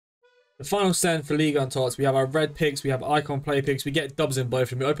The final stand for League on Tots, we have our red picks, we have icon play picks, we get dubs in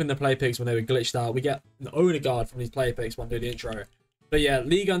both of them. We open the play picks when they were glitched out. We get an Odegaard from these play picks when I do the intro. But yeah,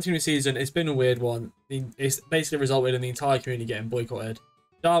 League on Team of the Season, it's been a weird one. It's basically resulted in the entire community getting boycotted.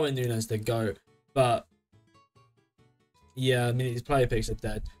 Darwin Núñez the GOAT. But yeah, I mean, these player picks are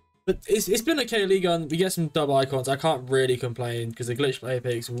dead. But it's been okay, League on. We get some dub icons. I can't really complain because the glitch play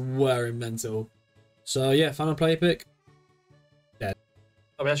picks were mental. So yeah, final play pick. Dead.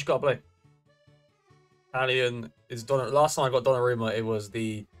 Oh, we actually got a play. Italian is Donnarumma. Last time I got Donnarumma, it was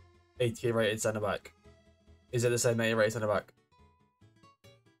the 80 rated centre back. Is it the same 80 rated centre back?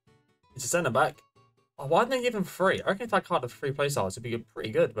 It's a centre back. Oh, why didn't they give him 3? I reckon if that card of 3 play styles, it'd be pretty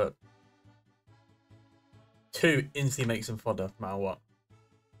good, but 2 instantly makes him fodder no matter what.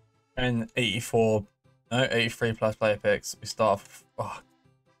 And 83 plus player picks. We start off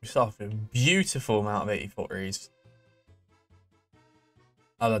with a beautiful amount of 84s.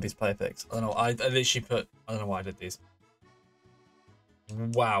 I love these player picks. I don't know. I literally put. I don't know why I did these.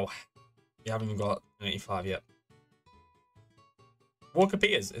 Wow, you haven't even got an 85 yet. Walker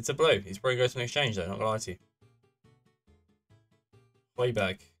Peters. It's a blue. He's probably going to an exchange though. Not gonna lie to you.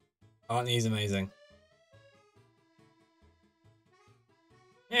 Playback. Aren't these amazing?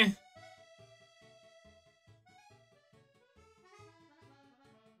 Yeah.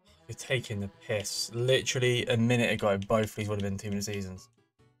 You're taking the piss. Literally a minute ago, both of these would have been Team of the Seasons.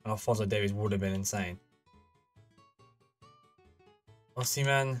 And Alphonso Davies would have been insane.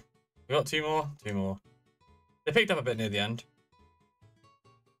 Osimhen. We got 2 more? 2 more. They picked up a bit near the end.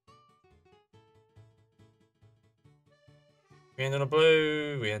 We end on a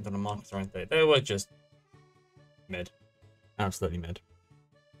blue. We end on a Marcus Llorente. They were just mid. Absolutely mid.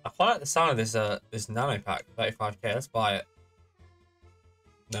 I quite like the sound of this nano pack, 35k. Let's buy it.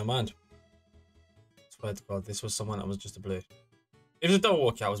 Never mind. I swear to God, this was someone that was just a blue. If it was a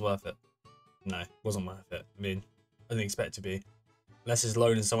double walkout, it was worth it. No, it wasn't worth it. I mean, I didn't expect it to be. Unless it's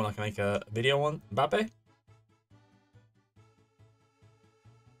loading someone I can make a video on. Mbappe?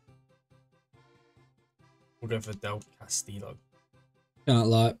 We'll go for Del Castillo. Can't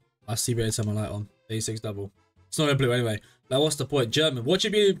lie. I see rated someone light on 86 double. It's not a blue anyway. Like, what's the point? German. What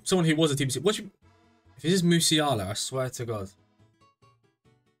should be someone who was a team? What should, if this is Musiala, I swear to God.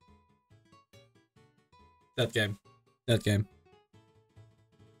 Dead game. Dead game.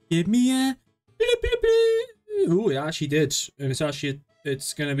 Give me a ooh, it actually did. And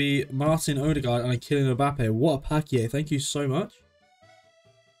it's gonna be Martin Odegaard and a Kylian Mbappe. What a pack here. Thank you so much.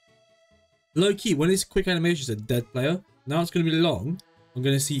 Low key, when it's quick animations a dead player, now it's gonna be long. I'm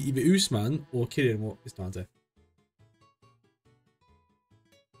gonna see either Usman or Kylian. What is Dante?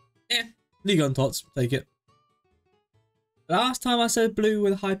 Yeah. League on Tots, take it. Last time I said blue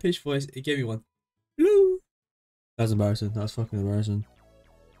with a high pitched voice, it gave me one. Blue. That's embarrassing. That's fucking embarrassing.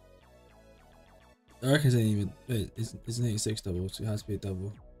 I reckon it's ain't even. It's an 86 double, so it has to be a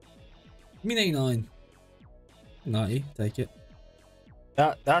double. I mean 89. 90, take it.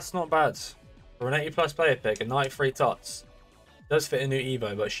 That's not bad. For an 80 plus player pick, a 93 tots. Does fit a new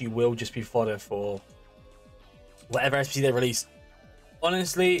Evo, but she will just be fodder for whatever SPC they release.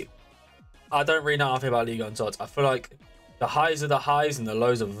 Honestly, I don't really know how I feel about League on Tots. I feel like the highs are the highs and the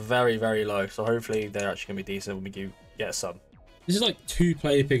lows are very, very low. So hopefully they're actually going to be decent when we get a sub. This is like 2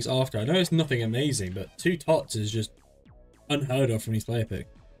 player picks after. I know it's nothing amazing, but 2 tots is just unheard of from these player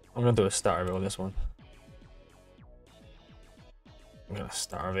picks. I'm going to do a stat reveal on this one. I'm going to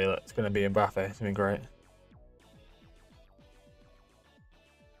stat reveal it. It's going to be Mbappe. It's going to be great.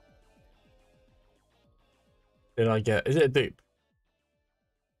 Did I get... Is it a dupe?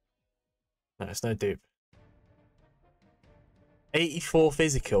 No, it's no dupe. 84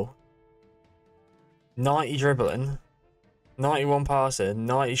 physical. 90 dribbling. 91 passing.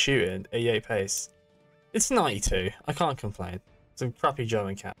 90 shooting. 88 pace. It's 92. I can't complain. It's a crappy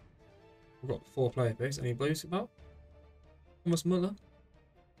German cat. We've got 4 player picks. Any blues about? Thomas Muller.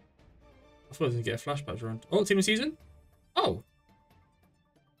 I thought I was going to get a flashback around. Oh, team of the season? Oh.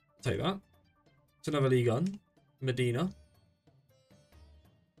 I'll take that. It's another league on. Medina.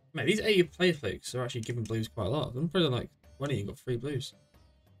 Man, these 80 player picks are actually giving blues quite a lot. I'm probably like 20 and got 3 blues.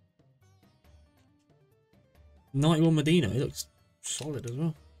 91 Medina. He looks solid as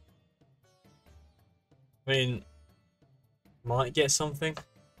well. I mean, might get something.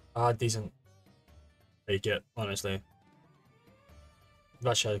 Decent. Take it, honestly. I've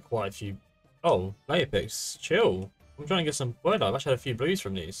actually had quite a few. Oh, player picks. Chill. I'm trying to get some word out. I've actually had a few blues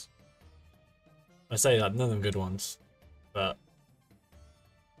from these. I say that, none of them good ones. But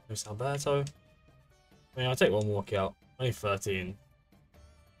Luis Alberto. I mean, I'll take one walkout. Only 13.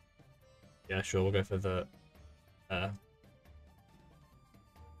 Yeah, sure, we'll go for the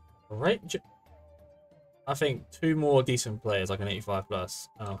Right. I think 2 more decent players, like an 85 plus,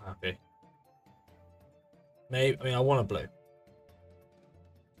 and I'm happy. Maybe, I mean, I want a blue.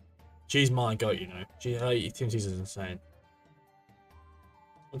 She's my goat, you know. Her team season is insane.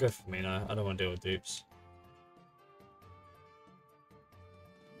 I'll go for Firmino. I don't want to deal with dupes.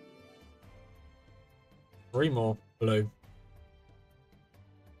 Three more blue.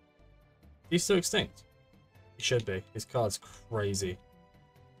 He's still extinct. He should be. His card's crazy.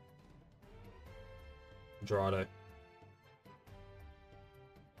 Dorado.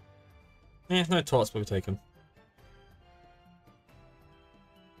 Yeah, no tots, but we take him.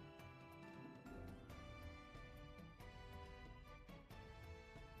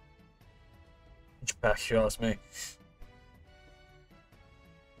 Which pack, you ask me?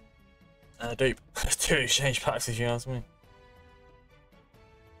 Dupe. 2 exchange packs, if you ask me.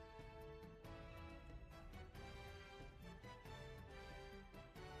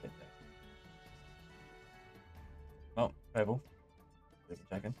 Oh, Pebble. Just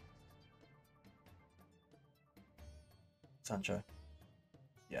checking. Sancho.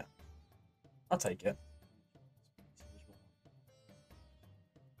 Yeah. I'll take it.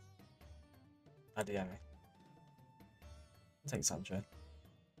 Adiame. I'll take Sancho. Am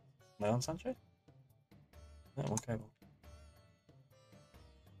I on Sancho? No, I'm on Cable.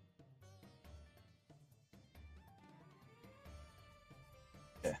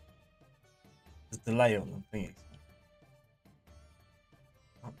 Yeah. There's a delay on the thingy.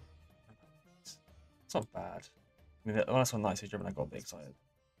 It's not bad. I mean, when I saw Night Siege, I got a bit excited.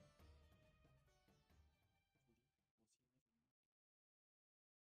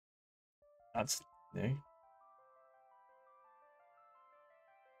 That's new.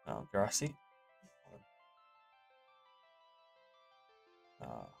 Oh, Grassi.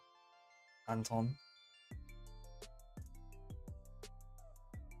 Anton.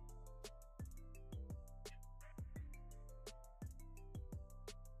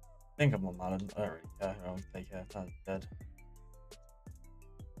 I think I'm on Malin. I don't really care. I don't take care. That's dead.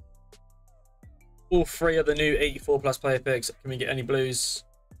 All 3 of the new 84 plus player picks. Can we get any blues?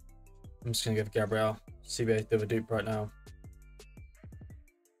 I'm just going to give Gabriel. CBA do a dupe right now.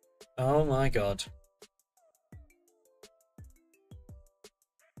 Oh my god.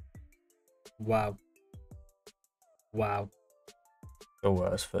 Wow. Wow. The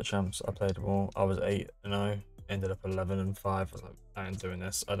worst for champs. I played them all. I was 8-0. Ended up 11-5. I was like, I ain't doing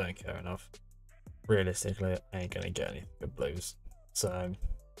this. I don't care enough. Realistically, I ain't going to get any good blues. So,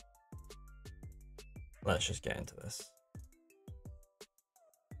 let's just get into this.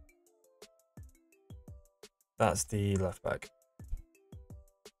 That's the left back.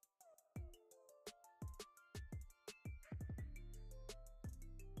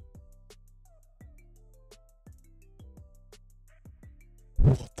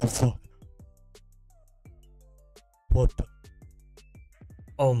 What the fuck? What the?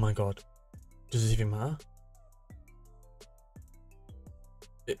 Oh my god. Does it even matter?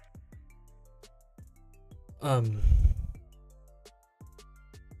 I'm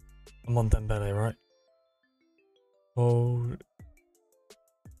on Dembele, right? Oh.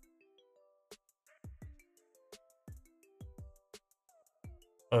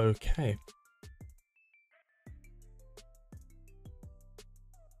 Okay.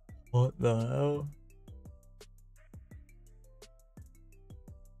 What the hell?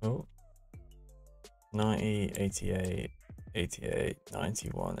 Oh. 90, 88, 88,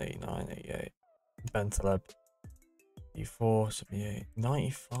 91, 89, 88. Bentaleb. 84, 78,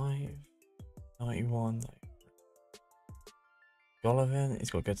 95, 91. Golovin,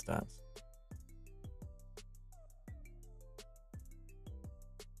 he's got good stats.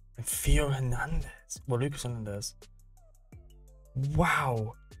 And Theo Hernandez. Well, Lucas Hernandez.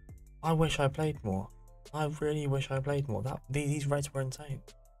 Wow. I wish I played more. I really wish I played more. These reds were insane.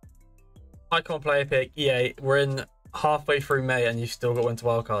 Icon player pick, EA. We're in halfway through May and you've still got winter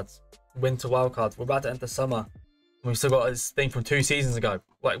wildcards. Winter wildcards. We're about to enter summer. We've still got this thing from 2 seasons ago.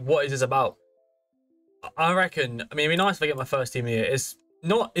 Like, what is this about? I reckon, I mean, it'd be nice if I get my first team here. It's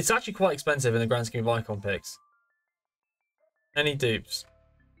actually quite expensive in the grand scheme of icon picks. Any dupes?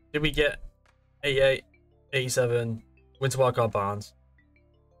 Did we get 88, 87, Winter Wildcard Barnes?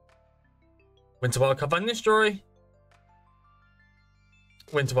 Winter Wildcard Van Nistelrooy?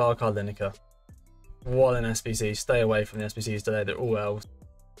 Winter Wildcard Lineker. What an SBC. Stay away from the SBCs today. They're all elves.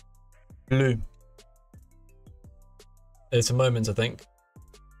 Blue. It's a moment, I think.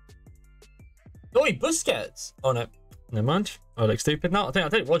 Oh, wait, Busquets. Oh, no. Never mind. I look stupid now. I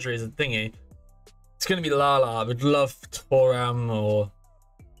think Rodri is a thingy. It's going to be Lala. I would love Thuram or...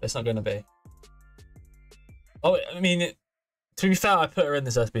 It's not going to be. Oh, I mean, To be fair, I put her in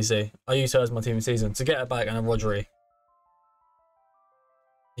this SBC. I used her as my team of season to get her back and a Rodri.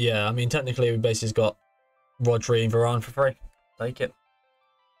 Yeah, I mean, technically, we basically just got Rodri and Varane for free. Take it.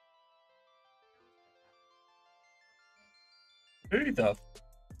 Who the?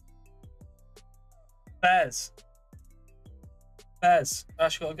 Bez. Bez.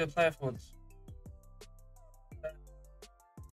 Actually got a good player for once.